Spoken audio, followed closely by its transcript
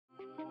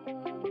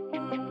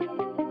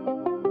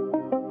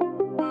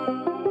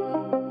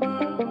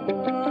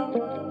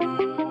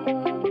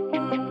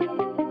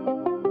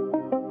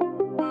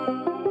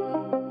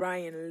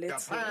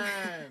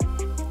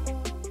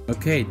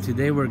Okay,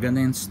 today we're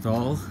gonna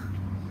install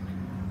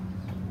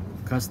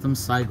custom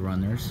side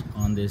runners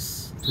on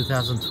this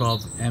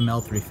 2012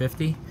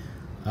 ML350.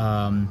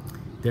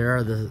 There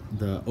are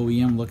the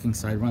OEM looking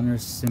side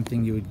runners, same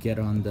thing you would get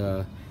on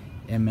the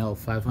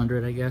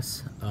ML500, I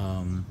guess.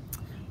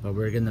 But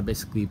we're gonna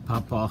basically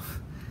pop off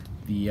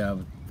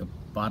the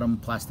bottom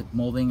plastic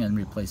molding and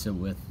replace it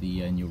with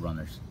the new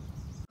runners.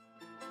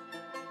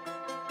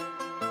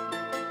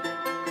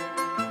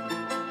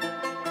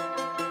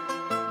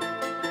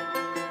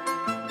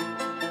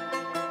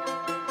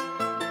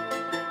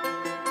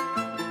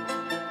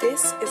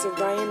 This is a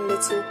Ryan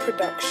Little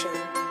production.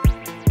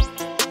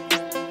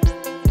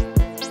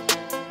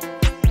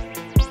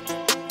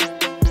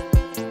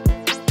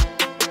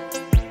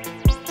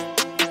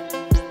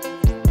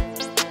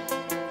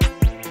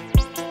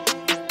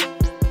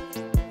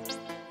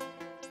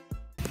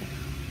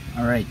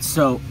 Alright,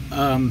 so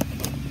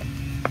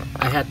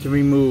I had to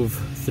remove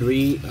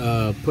 3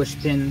 push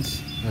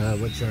pins,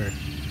 which are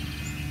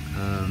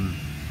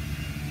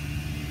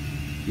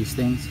these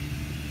things.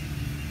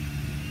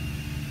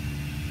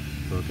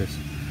 Focus.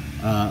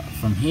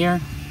 From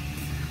here.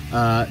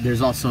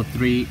 There's also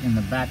 3 in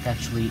the back,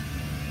 actually.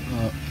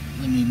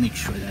 Let me make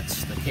sure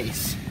that's the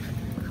case.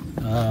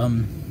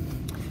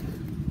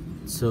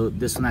 So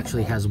this one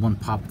actually has one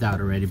popped out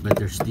already, but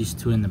there's these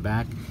 2 in the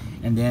back.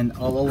 And then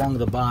all along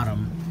the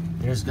bottom,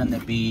 there's gonna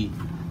be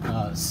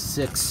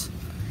 6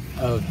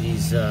 of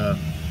these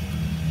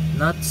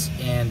nuts,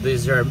 and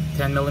these are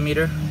 10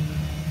 millimeter.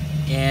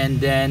 And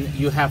then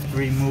you have to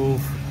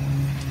remove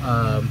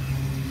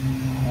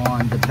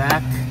on the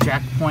back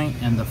jack point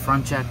and the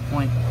front jack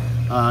point,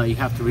 you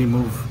have to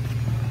remove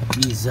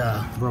these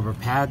rubber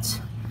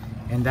pads,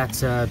 and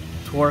that's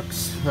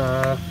Torx.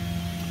 Let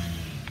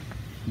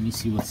me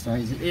see what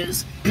size it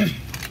is.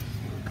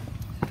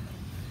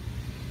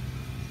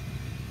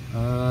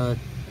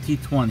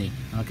 T20.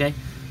 Okay,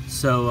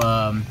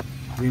 so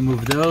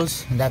remove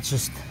those, and that's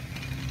just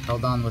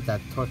held on with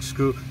that Torx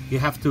screw. You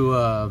have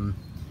to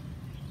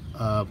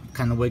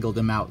kind of wiggle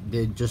them out.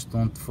 They just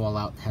don't fall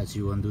out as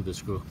you undo the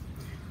screw.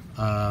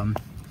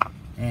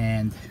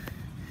 And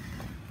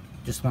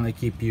just want to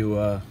keep you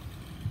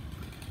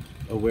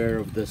aware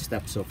of the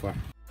steps so far.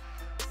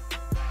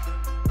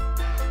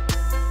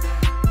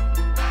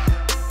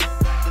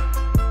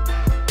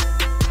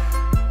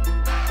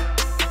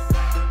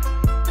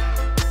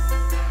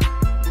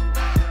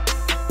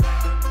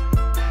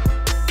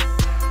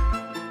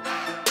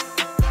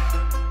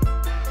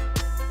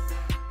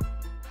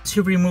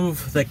 To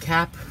remove the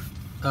cap,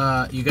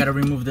 you got to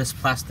remove this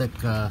plastic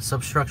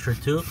substructure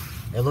too.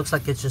 It looks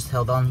like it's just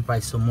held on by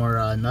some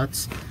more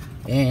nuts,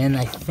 and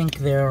I think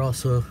they're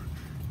also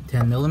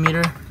 10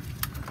 millimeter.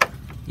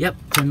 Yep,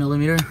 10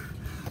 millimeter.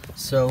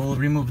 So we'll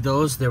remove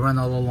those. They run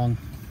all along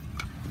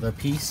the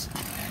piece,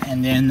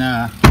 and then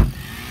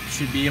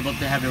should be able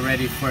to have it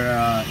ready for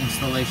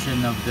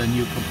installation of the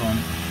new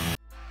component.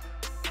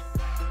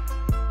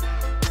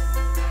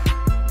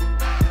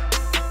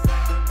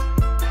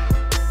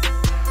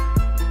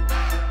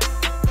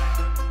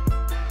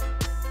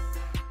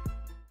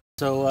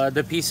 So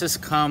the pieces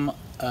come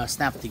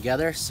snapped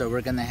together, so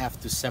we're gonna have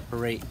to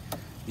separate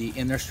the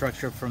inner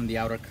structure from the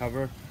outer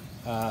cover.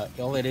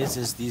 All it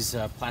is these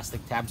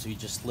plastic tabs. We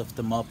just lift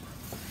them up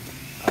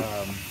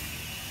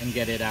and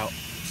get it out.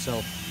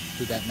 So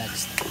do that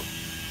next.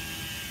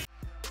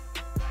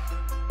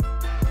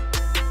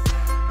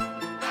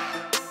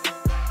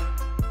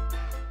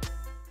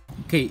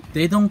 Okay,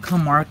 they don't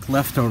come marked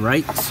left or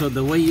right, so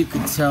the way you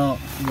can tell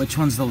which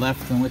one's the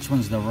left and which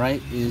one's the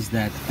right is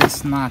that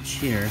this notch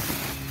here,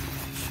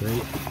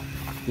 right,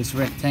 this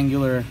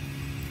rectangular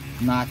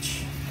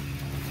notch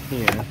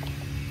here,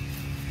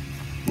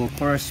 will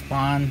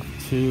correspond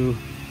to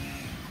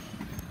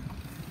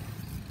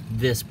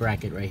this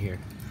bracket right here.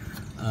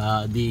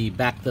 The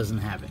back doesn't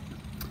have it,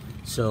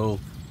 so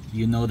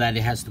you know that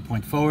it has to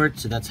point forward,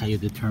 so that's how you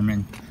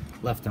determine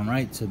left and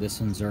right. So this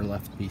one's our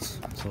left piece,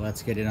 so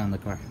let's get it on the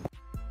car.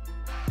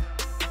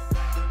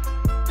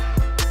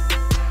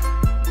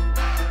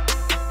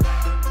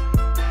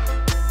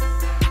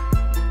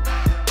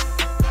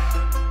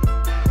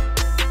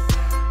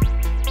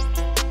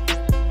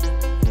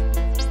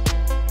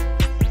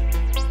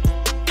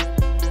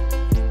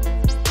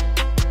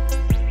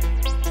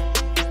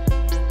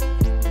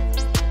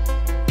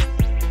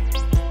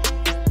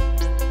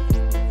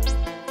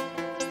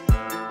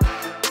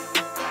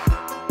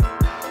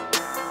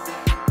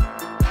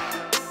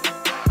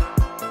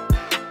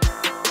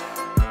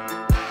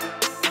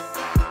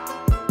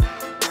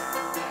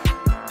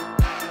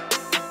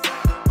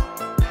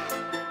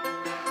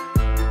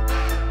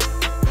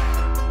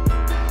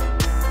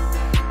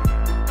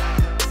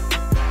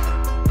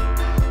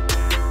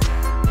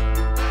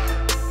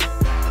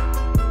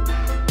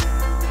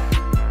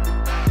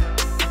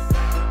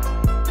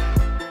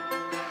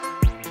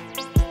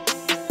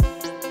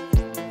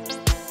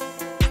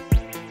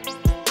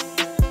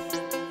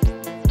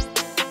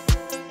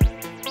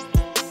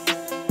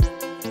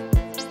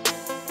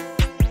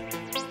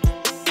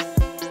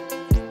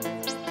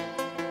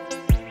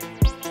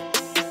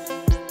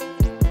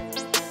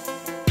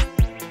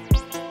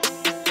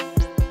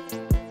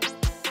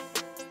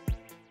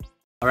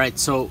 Alright,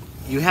 so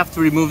you have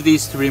to remove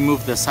these to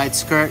remove the side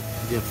skirt,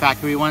 the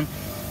factory one,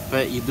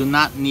 but you do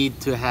not need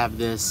to have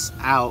this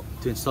out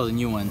to install the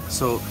new one.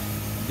 So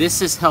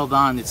this is held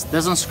on, it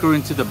doesn't screw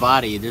into the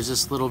body. There's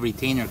this little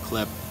retainer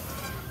clip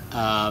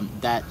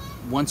that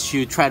once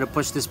you try to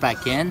push this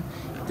back in,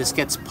 this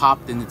gets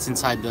popped and it's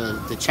inside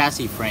the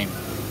chassis frame.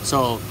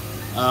 So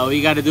what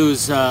you got to do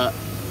is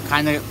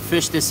kind of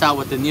fish this out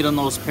with a needle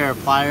nose pair of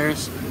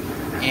pliers,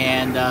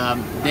 and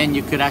then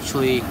you could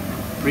actually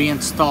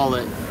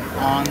reinstall it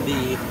on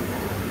the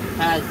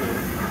pad here,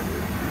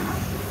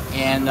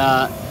 and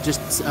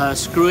just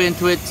screw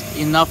into it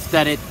enough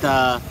that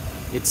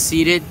it's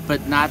seated,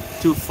 but not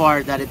too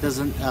far that it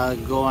doesn't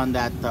go on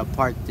that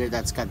part there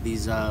that's got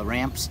these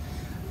ramps,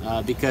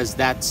 because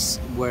that's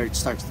where it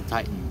starts to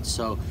tighten.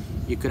 So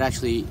you could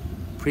actually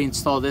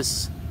pre-install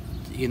this,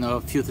 you know,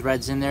 a few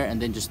threads in there,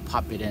 and then just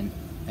pop it in,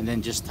 and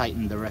then just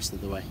tighten the rest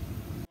of the way.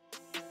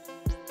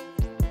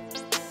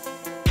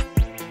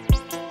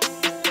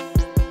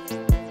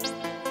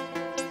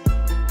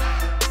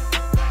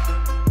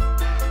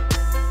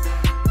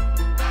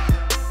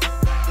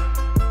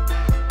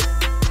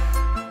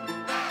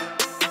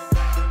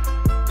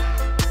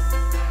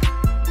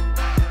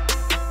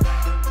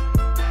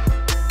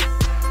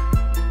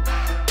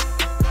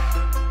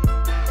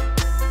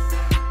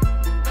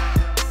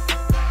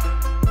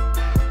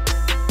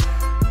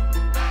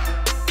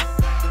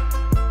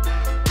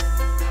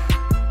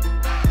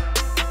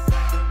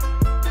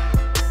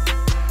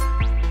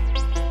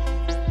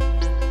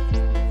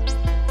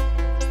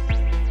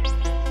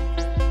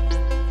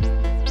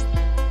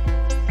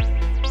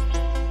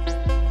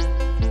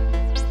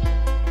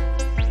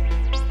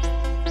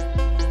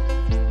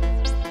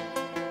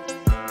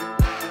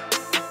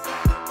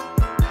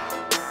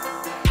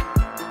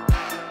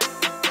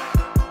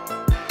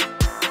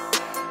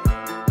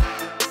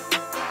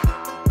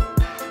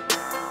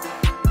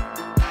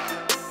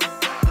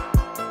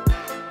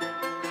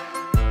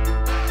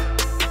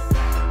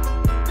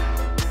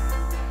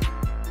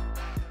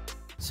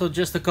 So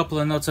just a couple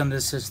of notes on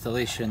this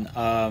installation.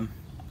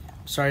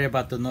 Sorry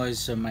about the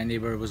noise. My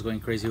neighbor was going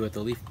crazy with the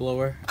leaf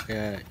blower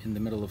in the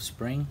middle of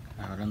spring.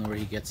 I don't know where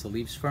he gets the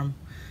leaves from,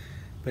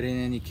 but in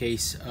any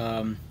case,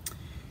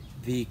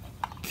 the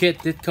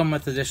kit did come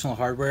with additional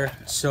hardware.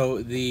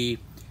 So the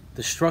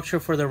structure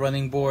for the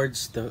running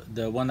boards,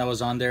 the one that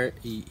was on there,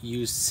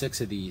 used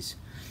 6 of these,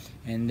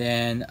 and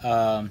then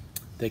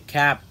the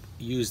cap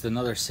used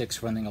another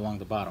 6 running along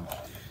the bottom.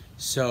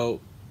 So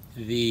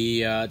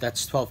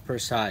that's 12 per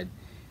side.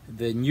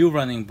 The new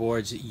running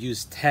boards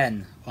use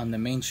 10 on the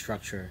main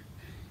structure,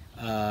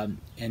 and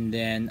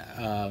then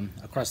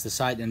across the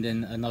side, and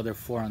then another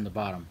 4 on the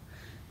bottom.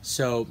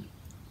 So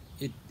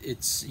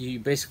you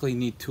basically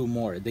need 2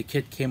 more. The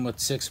kit came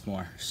with 6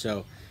 more,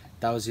 so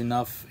that was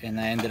enough,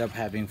 and I ended up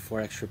having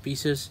 4 extra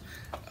pieces.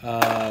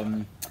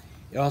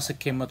 It also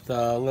came with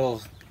a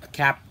little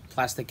cap,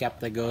 plastic cap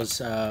that goes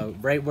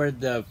right where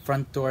the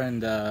front door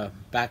and the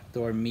back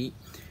door meet.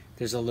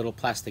 There's a little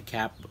plastic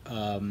cap.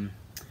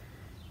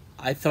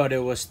 I thought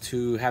it was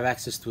to have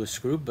access to a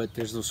screw, but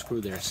there's no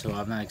screw there, so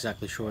I'm not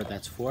exactly sure what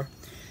that's for.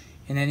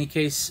 In any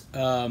case,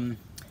 other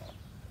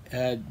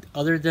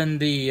than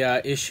the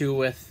issue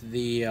with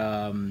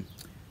the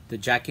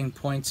jacking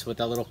points with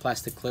that little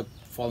plastic clip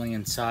falling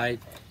inside,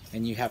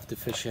 and you have to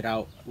fish it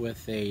out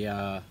with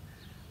a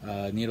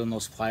needle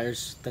nose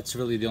pliers, that's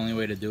really the only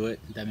way to do it.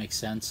 That makes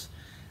sense.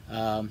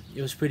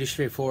 It was pretty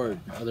straightforward.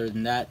 Other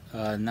than that,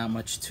 not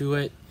much to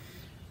it.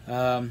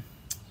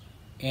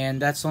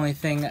 And that's the only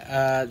thing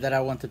that I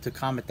wanted to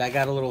comment. I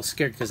got a little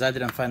scared because I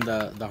didn't find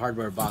the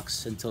hardware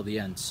box until the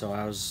end. So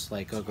I was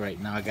like, oh great,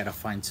 now I gotta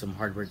find some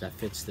hardware that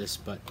fits this.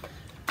 But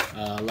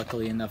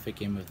luckily enough, it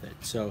came with it.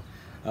 So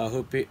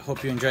hope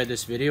you enjoyed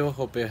this video.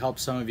 Hope it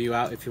helps some of you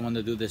out if you want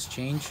to do this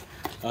change.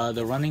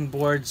 The running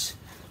boards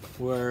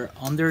were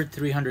under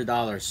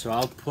 $300. So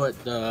I'll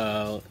put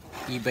the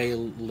eBay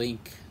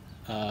link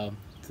to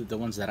the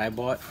ones that I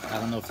bought. I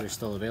don't know if they're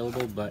still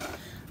available, but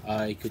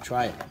you could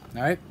try it.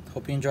 All right,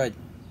 hope you enjoyed.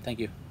 Thank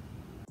you.